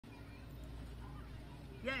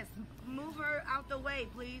Yes, move her out the way,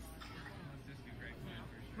 please.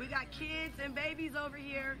 We got kids and babies over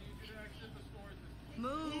here.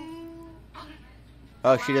 Move.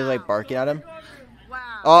 Oh, she just like barking at him?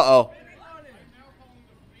 Wow. Uh-oh.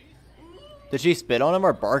 Did she spit on him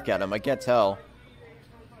or bark at him? I can't tell.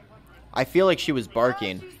 I feel like she was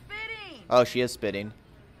barking. Oh, she's spitting. Oh, she is spitting.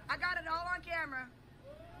 I got it all on camera.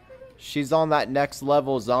 She's on that next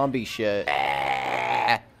level zombie shit.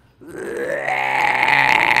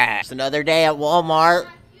 It's another day at Walmart.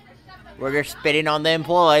 We're just spitting on the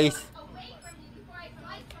employees.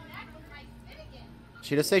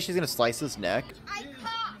 She just say she's gonna slice his neck? I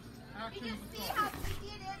coughed. Did you see how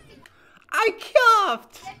easy it is to I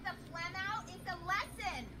coughed! get the phlegm out? It's a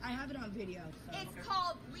lesson. I have it on video. So. It's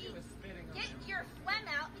called get your phlegm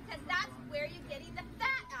out because that's where you're getting the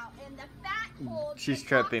fat out. And the fat holds She's the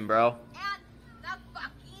tripping, bro. and the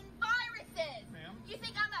fucking viruses. You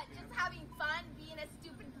think I'm just having fun being a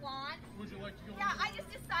stupid blonde? Would you like to go? Yeah, I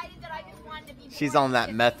just decided that I just wanted to be She's more on that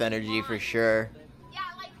than meth just energy blonde. for sure. Yeah,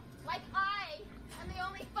 like I am the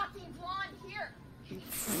only fucking blonde here.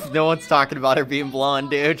 No one's talking about her being blonde,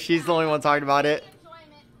 dude. She's the only one talking about it.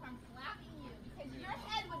 Enjoyment from slapping you because your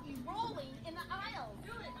head would be rolling in the aisle.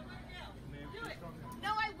 Do it. Do it. No,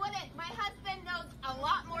 I wouldn't. My husband knows a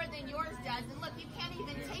lot more than yours does. And look, you can't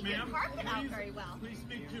even take your carpet out very well. Please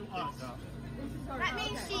speak to us. That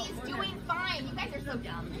means she's doing fine. You guys are so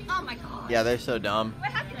dumb. Oh my god. Yeah, they're so dumb. Do I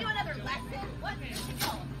have to do another lesson? What?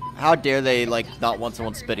 How dare they, like, not want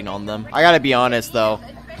someone spitting on them? I gotta be honest, though.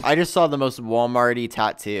 I just saw the most Walmart-y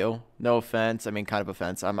tattoo. No offense. I mean, kind of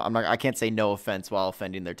offense. I can't say no offense while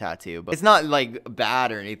offending their tattoo. But it's not, like,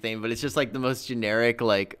 bad or anything. But it's just, like, the most generic,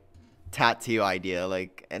 like, tattoo idea.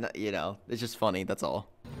 Like, and, you know, it's just funny. That's all.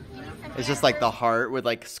 It's just, like, the heart with,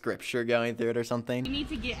 like, scripture going through it or something. You need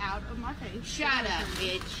to get out of my face. Shut up,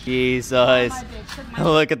 bitch. Jesus.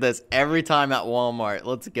 Look at this. Every time at Walmart.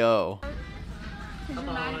 Let's go. Come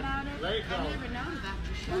on. Let it go.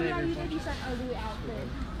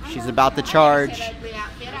 She's about to charge. Ugly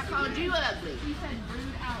outfit. I called you ugly. You said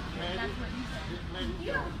rude outfit. That's what you said.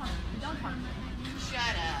 You don't talk to me.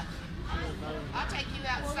 Shut up. I'll take you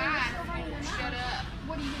outside. Shut up.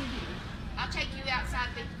 What are you gonna do? I'll take you outside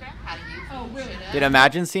and beat the crap out of you. Oh, really? Shut up. Dude,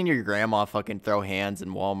 imagine seeing your grandma fucking throw hands in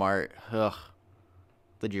Walmart. Ugh.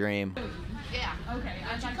 The dream. Yeah. Okay.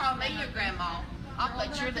 Don't you call me your grandma. I'll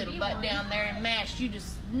put your little butt down there and mash you to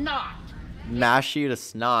snot. Mash you to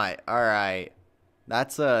snot. Alright.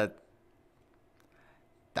 That's a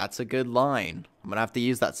good line. I'm gonna have to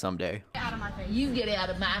use that someday. Get out of my face. You get out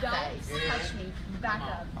of my Don't face. touch me. Back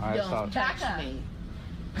up. All right, Don't stop. touch Back up. me.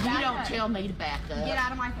 Back You don't up. tell me to back up. Get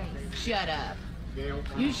out of my face. Shut up.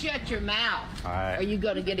 You shut your mouth. All right. Or you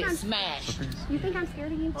gonna get it smashed. You think I'm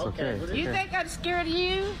scared of you? It's okay. You think I'm scared of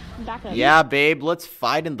you? Back up. Yeah, babe, let's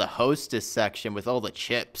fight in the hostess section with all the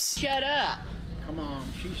chips. Shut up. Come on.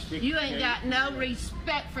 She's sick. You ain't got no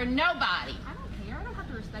respect for nobody. I don't care. I don't have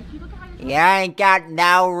to respect you. Look at how you're. Yeah, I ain't got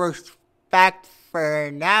no respect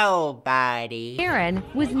for nobody. Aaron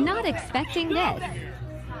was not expecting this.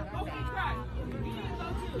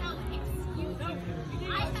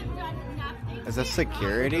 Is this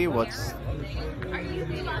security? What's... Where are you?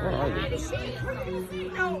 No,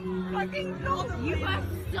 fucking call the police.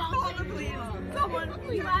 Call the police. Someone,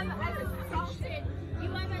 please. You have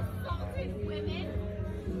assaulted women.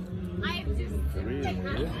 I am just.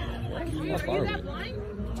 Are you that blind?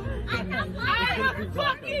 I have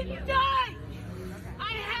fucking died.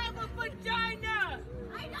 I have a vagina.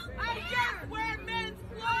 I just wear men's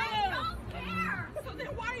clothes. I don't care. So then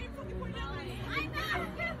why are you fucking pointing out me? I'm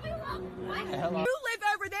asking You live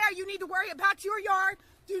over there. You need to worry about your yard.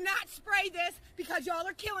 Do not spray this because y'all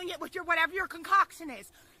are killing it with your whatever your concoction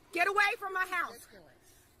is. Get away from my house.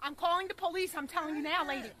 I'm calling the police. I'm telling you now,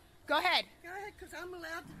 lady. Go ahead. Go ahead, because I'm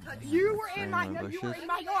allowed to touch You were in my Spraying my you were bushes? in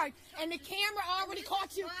my yard, and the camera already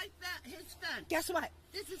caught you. Like that, his fence. Guess what?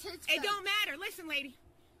 This is his fence. It don't matter. Listen, lady.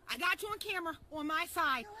 I got you on camera on my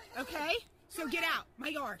side. Okay? So get out my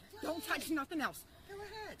yard. Don't touch nothing else. Go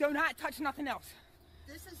ahead. Do not touch nothing else.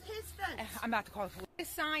 This is his fence. I'm about to call the police. This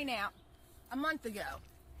sign out a month ago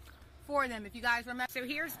for them, if you guys remember. So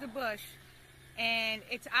here's the bush, and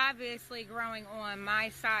it's obviously growing on my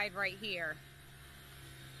side right here.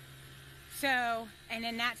 So, and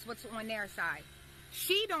then that's what's on their side.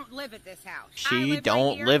 She don't live at this house. She I live don't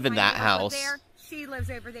right here. live in My that neighbor house. lives there. She lives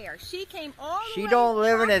over there. She came all the She way don't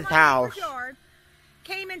live in from his my house. neighbor's Yard,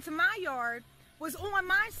 came into my yard, was on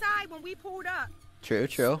my side when we pulled up, True,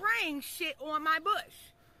 true. spraying shit on my bush.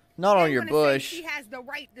 Not on They your wanna say bush. She has the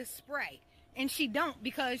right to spray. and she don't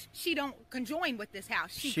because she don't conjoin with this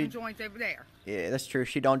house. She conjoins over there. Yeah, that's true.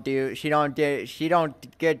 She don't get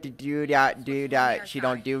to do that. She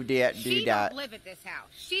don't do that. She don't live at this house.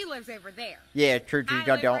 She lives over there. Yeah, true. I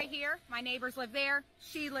Don't. live right here. My neighbors live there.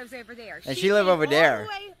 She lives over there. And she live over there. All the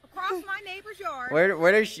way across my neighbor's yard.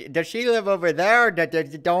 Where does she live over there?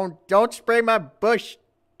 Don't spray my bush.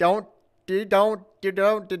 Don't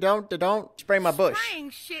spray my bush. Spraying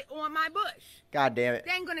shit on my bush. God damn it.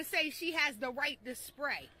 Then gonna say she has the right to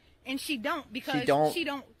spray, and she don't because she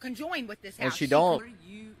don't conjoin with this house. And she don't. What are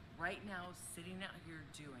you right now sitting out here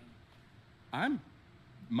doing? I'm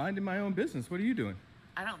minding my own business. What are you doing?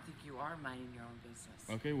 I don't think you are minding your own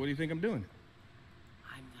business. Okay, what do you think I'm doing?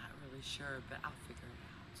 I'm not really sure, but I'll figure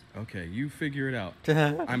it out. Okay, you figure it out.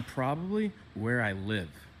 I'm probably where I live.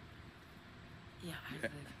 Yeah, I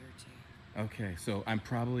live here too. Okay, so I'm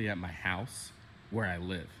probably at my house where I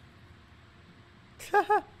live.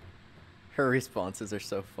 Her responses are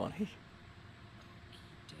so funny.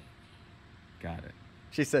 Okey-dokey. Got it.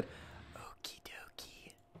 She said, "Okie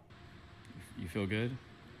dokie." You feel good?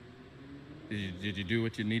 Did you do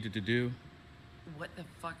what you needed to do? What the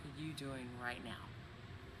fuck are you doing right now?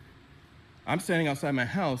 I'm standing outside my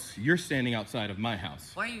house. You're standing outside of my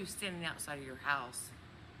house. Why are you standing outside of your house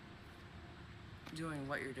doing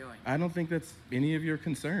what you're doing? I don't think that's any of your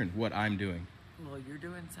concern, what I'm doing. Well, you're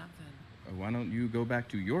doing something. Why don't you go back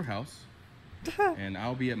to your house, and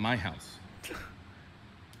I'll be at my house.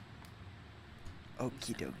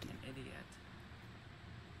 Okie dokie. An idiot.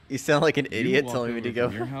 You sound like an You idiot walked telling me over to go.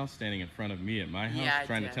 from your house, standing in front of me at my house, Yeah, I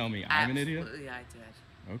trying did. to tell me I'm an idiot? Absolutely, I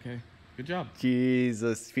did. Okay, good job.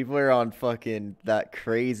 Jesus, people are on fucking that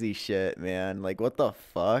crazy shit, man. Like, what the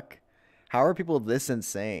fuck? How are people this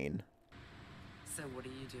insane? So what are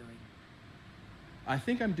you doing? I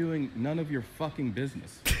think I'm doing none of your fucking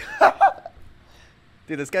business.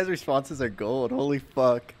 Dude, this guy's responses are gold. Holy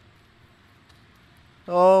fuck.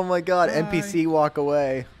 Oh my god, Bye. NPC walk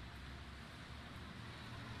away.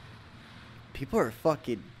 People are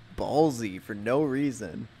fucking ballsy for no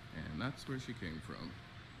reason. And that's where she came from.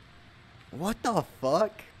 What the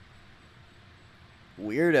fuck?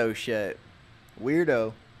 Weirdo shit.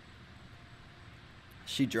 Weirdo.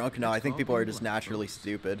 She drunk? No, I think people are just naturally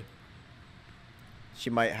stupid. She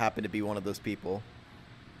might happen to be one of those people.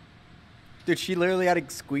 Dude, she literally had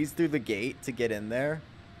to squeeze through the gate to get in there.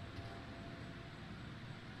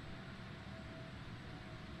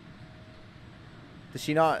 Does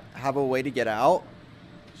she not have a way to get out?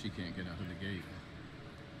 She can't get out of the gate.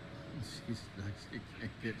 She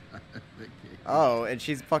can't get out of the gate. Oh, and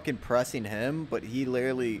she's fucking pressing him, but he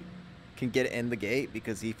literally can get in the gate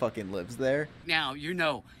because he fucking lives there. Now, you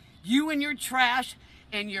know, you and your trash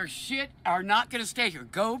and your shit are not going to stay here.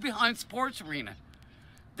 Go behind Sports Arena.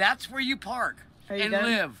 That's where you park and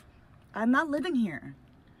live. I'm not living here.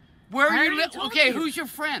 Where I are you already living? told Okay, you. who's your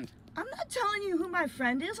friend? I'm not telling you who my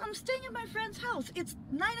friend is. I'm staying at my friend's house. It's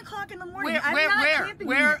 9 o'clock in the morning. Where, I'm where, not where, camping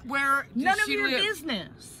where, here. where does None of she your live?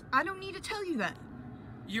 business. I don't need to tell you that.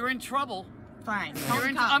 You're in trouble. Fine. Call You're the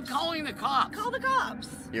in, cops. I'm calling the cops. Call the cops.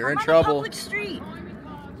 You're I'm in on trouble. A public street. Calling the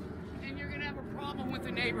cops, and you're gonna have a problem with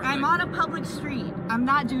the neighborhood. I'm on a public street. I'm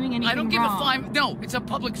not doing anything I don't give wrong. a flying. No, it's a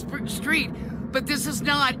public street, but this is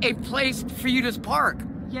not a place for you to park.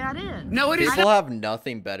 Yeah, it is. No, it is. People have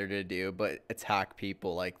nothing better to do but attack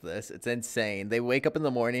people like this. It's insane. They wake up in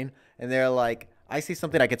the morning and they're like, I see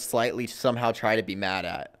something I could slightly somehow try to be mad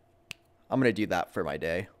at. I'm going to do that for my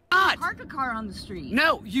day. not. Park a car on the street.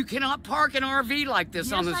 No, you cannot park an RV like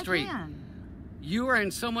this on the street. Yes, I can. You are in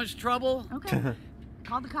so much trouble. Okay.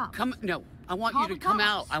 Call the cops. No, I want Call you to the come cops.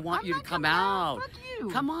 out. I want I'm you to not come coming out. out. Fuck you.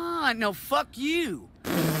 Come on. No, fuck you.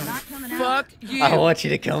 I'm not coming out. Fuck you. I want you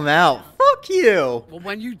to come out. Fuck you. Well,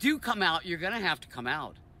 when you do come out, you're going to have to come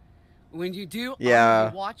out. When you do, Yeah. I'm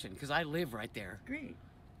gonna be watching because I live right there. Great.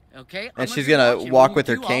 Okay? I'm And she's be going to watching. walk When with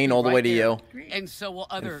you her do, I'll cane be all the right way to there. you. Great. And so will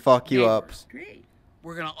other And fuck you up. neighbors. Great.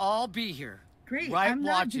 We're going to all be here. Great. Right I'm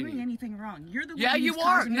not watching doing you. anything wrong. You're the Yeah, one you who's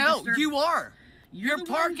are. causing the No, disturbance. you are. You're You're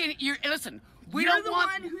the one- parking. Listen, we You're don't the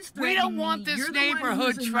want. one who's We don't threatening want me. this You're the one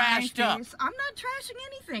neighborhood who's in my trashed up. face. I'm not trashing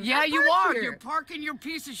anything. Yeah, I you park are. here. You're parking your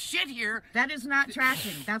piece of shit here. That is not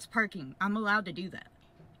trashing. That's parking. I'm allowed to do that.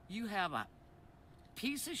 You have a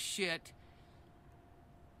piece of shit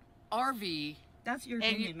RV. That's your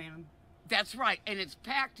And opinion, ma'am. That's right, and it's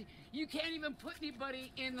packed. You can't even put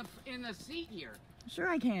anybody in the seat here. Sure,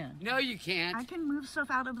 I can. No, you can't. I can move stuff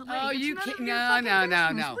out of the way. Oh, It's you none of can't- your no, fucking no, no,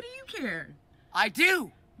 business. no. What do you care? I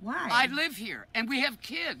do. Why? I live here, and we have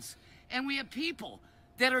kids, and we have people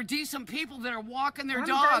that are decent people that are walking their I'm a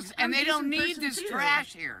dogs, decent- and I'm a they don't decent need person this too.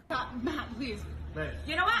 trash here. Matt, please.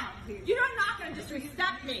 You know what? You're not going to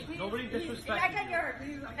disrespect me. Nobody disrespects I got your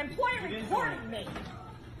employer recording me.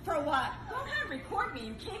 For what? Go ahead and record me.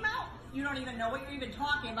 You came out. You don't even know what you're even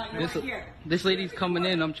talking about. You're right here. This lady's coming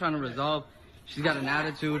in. I'm trying to resolve. She's got an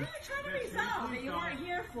attitude. What are you trying to resolve that you weren't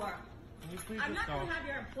here for? I'm not going to have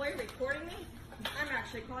your employee recording me. I'm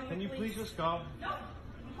actually calling the police. Can you please just go? No.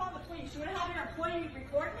 I'm calling the police. You want to have your employee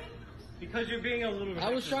record me? Because you're being a little.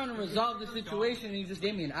 I was trying to resolve the situation, and he just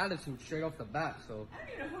gave me an attitude straight off the bat. So. I don't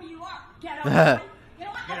even know who you are. Ghetto boy. You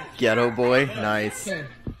know what? Ghetto boy, nice. That's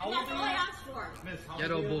all I asked for.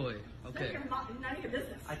 Ghetto boy. Okay. None of your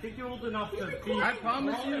business. I think you're old enough to be. I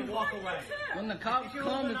promise you. Walk away. When the cops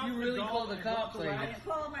come, if you really call the cops, like,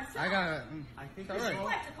 I got. I think it's alright. We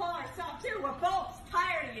like to call ourselves too. We're both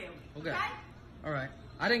tired of you. Okay. All right.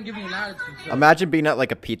 I didn't give you an attitude. So. Imagine being at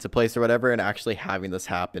like a pizza place or whatever and actually having this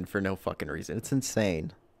happen for no fucking reason. It's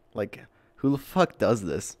insane. Like, who the fuck does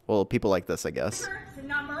this? Well, people like this, I guess. It's a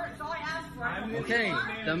number. It's all I asked for. Okay,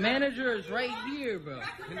 the manager is right here, bro.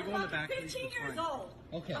 Can you go in the back? 15 years old.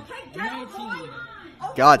 Okay. Okay, I'm ghetto 19. boy.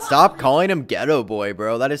 God, stop calling him ghetto boy,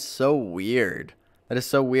 bro. That is so weird. That is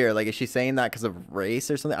so weird. Like, is she saying that because of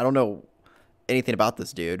race or something? I don't know anything about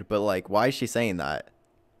this dude, but like, why is she saying that?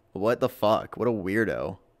 What the fuck? What a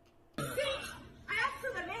weirdo. See, I asked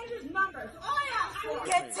for the manager's number. It's all I asked for. You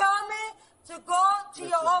can tell me to go to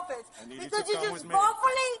your office because you just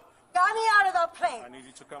wrongfully got me out of the plane.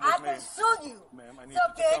 I can sue you. So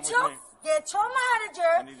get your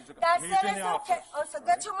manager that said it's okay. So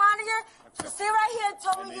get your manager to sit right here and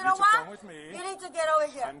tell me, you know what? You need to get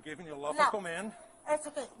over here. I'm giving you a lawful command. It's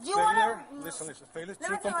okay. You want to listen. Failure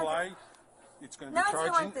to comply, it's going to be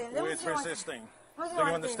charging with resisting. Do you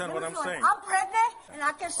understand what I'm saying? I'm pregnant and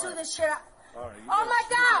I can sue this shit out. Oh my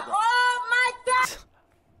god! Oh my god!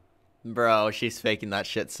 Bro, she's faking that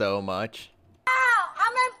shit so much.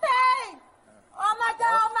 I'm in pain! Oh my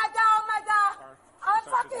god! Oh my god! Oh my god! I'm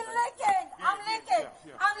fucking licking! I'm licking!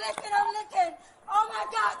 I'm licking! I'm licking! Oh my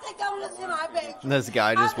god! I think I'm losing my baby. This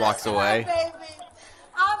guy just walks away.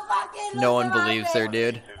 I'm fucking No one believes her,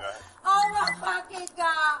 dude. Oh my fucking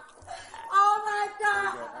god! Oh my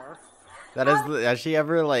god! That is, has she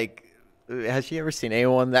ever seen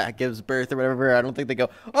anyone that gives birth or whatever? I don't think they go,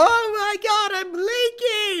 oh my god, I'm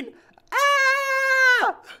leaking!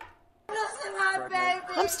 Ah! I'm losing my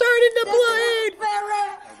baby! I'm starting to bleed!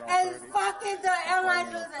 And fucking the airline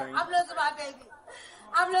losing. I'm losing my baby.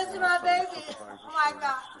 I'm losing my baby. Oh my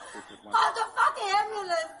god. Call the fucking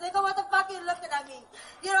ambulance. Nigga, what the fuck are you looking at me?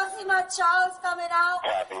 You don't see my child's coming out?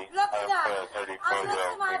 Look at that. I'm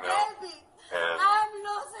losing my baby. I'm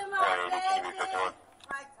losing my baby.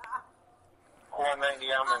 My god.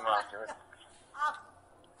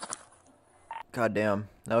 God damn.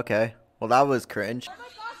 Okay. Well, that was cringe. Oh my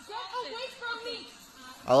gosh, get away from me!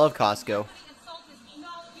 I love Costco.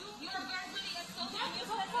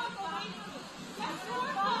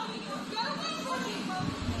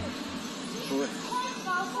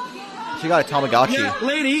 She got a Tamagotchi. Yeah,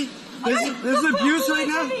 lady, this is abuse right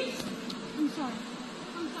now. I'm sorry.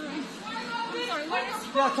 I'm sorry. Where is...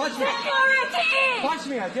 Yeah, touch me. Security! Touch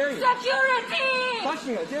me, I dare you. Security! Touch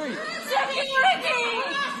me, I dare you. Security!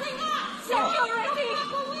 Security!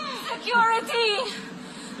 Security!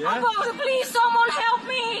 Yeah? I'm going to please someone help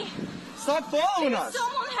me! Stop following us.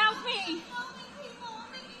 Someone help me!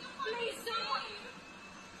 Please, someone.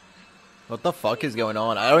 What the fuck is going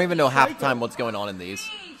on? I don't even know half the time what's going on in these.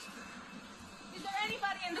 Is there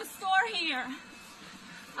anybody in the store here?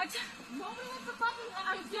 Nobody wants to fucking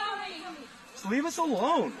help. I'm sorry. Just leave us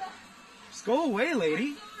alone. Just go away, lady.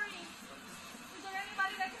 Is there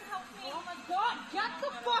anybody that can help me? Oh my god, get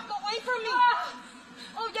the fuck away from me!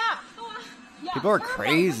 Oh yeah. People are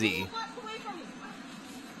crazy.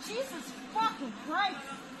 Jesus fucking Christ!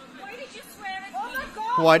 Why did you swear at me? Oh my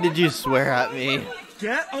god! Why did you swear at me?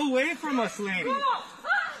 Get away from us, lady.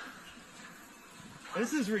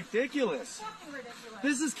 This is ridiculous.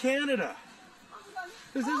 This is Canada.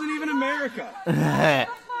 This isn't even America.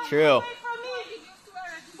 True.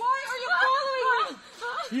 Why are you following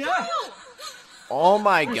me? Yeah. Oh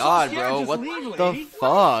my We're so god, scared, bro. just What leave, the lady.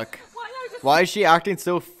 fuck? Why is she acting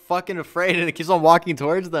so fucking afraid and it keeps on walking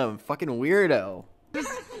towards them? Fucking weirdo. Can you make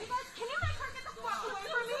her get the fuck away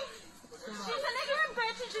from me? She's an ignorant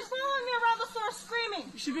bitch and she's following me around the store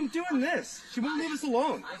screaming. She's been doing this. She won't leave us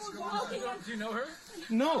alone. Do you know her?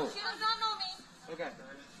 No. She does not know me. Okay.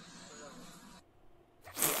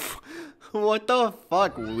 What the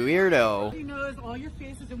fuck, weirdo? He knows all your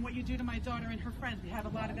faces and what you do to my daughter and her friends. We have a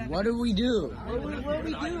lot of evidence. What do we do? What do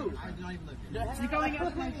we do? You're going out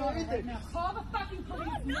with my daughter right now. Call the fucking police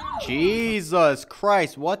now. Jesus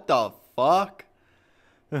Christ, what the fuck?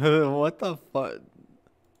 What the fuck?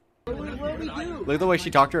 What do we do? Look at the way she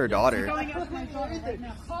talked to her daughter. Call the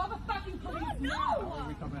fucking police. No!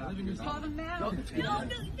 Call them now.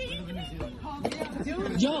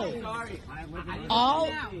 Yo! Call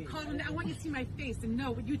them now. I want you to see my face and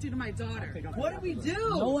know what you do to my daughter. What did we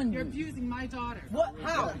do? No one. You're abusing my daughter. What?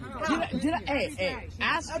 How? Did I? Hey,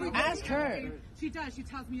 ask her. She does. She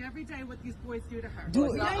tells me every day what these boys do to her.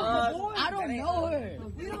 Dude, I don't know her.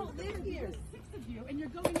 We don't live here. 6 of you, and you're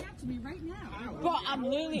going after me right now. Bro, I'm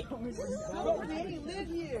literally. We live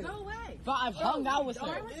here. Go away. Bro, I've hung out with her.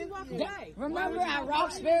 Why don't you walk away? Remember at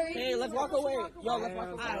Roxbury? Hey, let's walk away. Yo, let's walk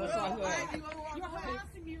away. Alright, let's walk away. You're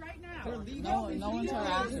harassing me right now. No one's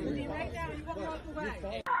harassing me. Right now, you won't walk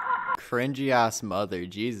away. Cringy ass mother.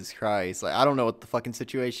 Jesus Christ. Like, I don't know what the fucking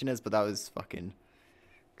situation is, but that was fucking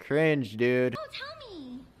cringe, dude. Oh, tell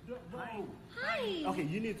me. Hi. Okay,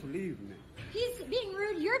 you need to leave, man. He's being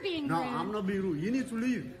rude. You're being No, rude. I'm not being rude. You need to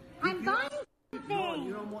leave. I'm buying something. No,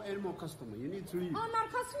 you're not more any more customer. You need to leave. Oh, I'm not a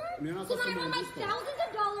customer? You're not So then I customer want my in this store. thousands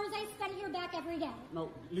of dollars I spend here back every day.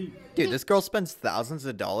 No, leave. Dude, this girl spends thousands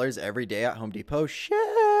of dollars every day at Home Depot.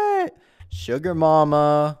 Shit. Sugar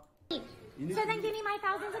mama. So then give me my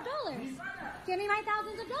thousands of dollars. Give me my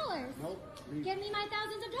thousands of dollars. Nope. Give me my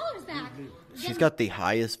thousands of dollars back. She's got the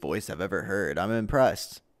highest voice I've ever heard. I'm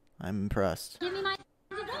impressed. I'm impressed. Give me my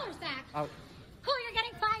thousands of dollars back. Oh. Cool, you're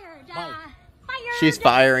getting fired. Fired. She's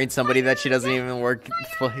firing somebody that she doesn't even work in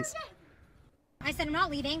this place. I said, I'm not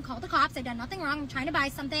leaving. Call the cops. I've done nothing wrong. I'm trying to buy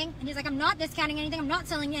something. And he's like, I'm not discounting anything. I'm not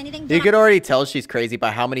selling you anything. You could already tell she's crazy by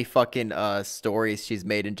how many fucking stories she's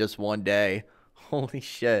made in just one day. Holy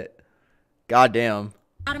shit. Goddamn.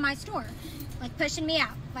 Out of my store. Like pushing me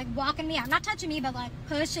out. Like walking me out. Not touching me, but like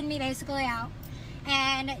pushing me basically out.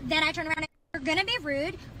 And then I turn around and you're gonna be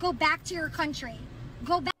rude. Go back to your country.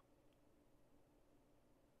 Go back.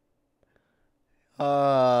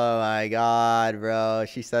 Oh my god, bro.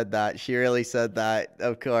 She said that. She really said that.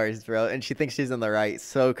 Of course, bro. And she thinks she's in the right.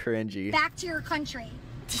 So cringy. Back to your country.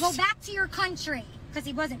 Go back to your country. Because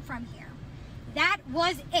he wasn't from here. That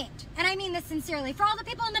was it. And I mean this sincerely. For all the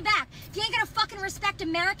people in the back, if you ain't gonna fucking respect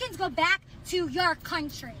Americans, go back to your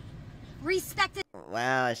country. Respect it.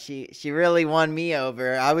 Wow, she really won me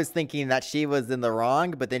over. I was thinking that she was in the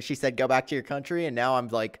wrong, but then she said go back to your country, and now I'm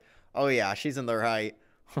like, oh yeah, she's in the right.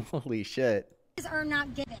 Holy shit. Are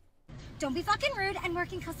not given. Don't be fucking rude and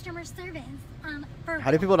work in customer service. How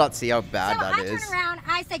do people not see how bad that I is? turn around,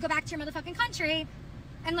 I say go back to your motherfucking country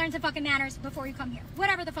and learn some fucking manners before you come here.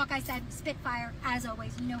 Whatever the fuck I said, spitfire, as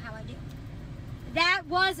always, you know how I do. That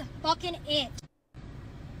was fucking it.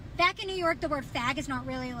 Back in New York, the word fag is not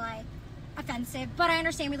really like offensive, but I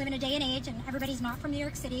understand we live in a day and age and everybody's not from New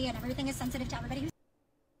York City and everything is sensitive to everybody who's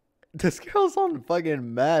This girl's on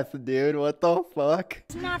fucking meth, dude. What the fuck?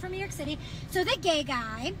 not from New York City. So the gay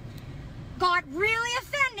guy got really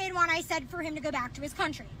offended when I said for him to go back to his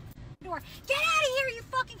country. Get out of here, you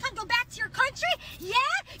fucking cunt. Go back to your country? Yeah?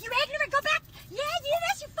 You ignorant? Go back. Yeah, you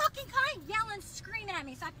this, you fucking cunt. Yelling, screaming at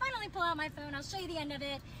me. So I finally pull out my phone. I'll show you the end of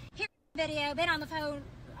it. Here's the video. Been on the phone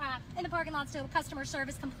in the parking lot still with customer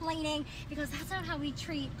service complaining because that's not how we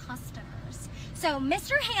treat customers. So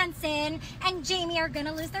Mr. Hansen and Jamie are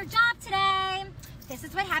gonna lose their job today. This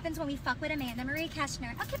is what happens when we fuck with Amanda Marie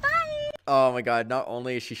Keshner. Okay, bye. Oh my god, not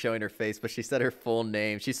only is she showing her face, but she said her full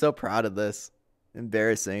name. She's so proud of this.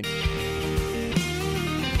 Embarrassing.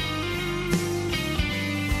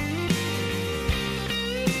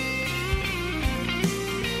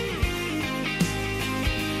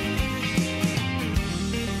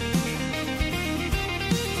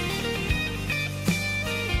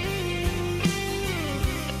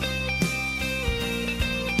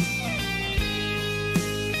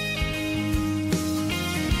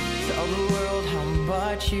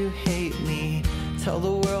 You hate me. Tell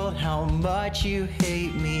the world how much you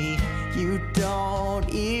hate me. You don't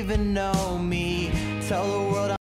even know me. Tell the world